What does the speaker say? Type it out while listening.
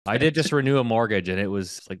I did just renew a mortgage and it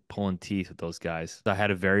was like pulling teeth with those guys. I had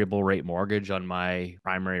a variable rate mortgage on my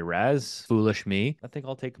primary res. Foolish me. I think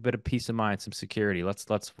I'll take a bit of peace of mind, some security. Let's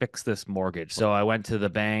fix this mortgage. So I went to the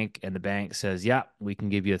bank and the bank says, yeah, we can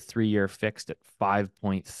give you a 3-year fixed at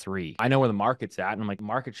 5.3. I know where the market's at. And I'm like, the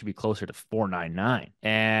market should be closer to 4.99.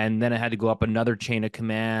 And then I had to go up another chain of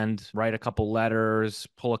command, write a couple letters,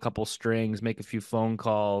 pull a couple strings, make a few phone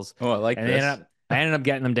calls. Oh, I like And they ended this. up I ended up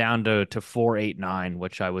getting them down to 489,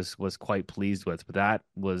 which I was quite pleased with. But that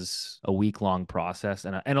was a week-long process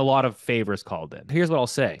and a lot of favors called in. Here's what I'll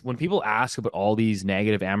say. When people ask about all these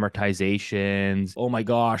negative amortizations, oh my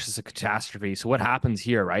gosh, this is a catastrophe. So what happens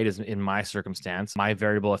here, right, is in my circumstance, my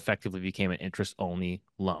variable effectively became an interest-only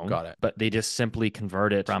loan, Got it. but they just simply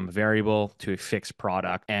convert it from a variable to a fixed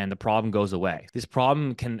product and the problem goes away. This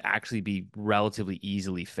problem can actually be relatively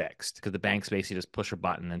easily fixed because the banks basically just push a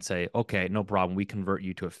button and say, okay, no problem. We convert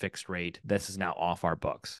you to a fixed rate. This is now off our books.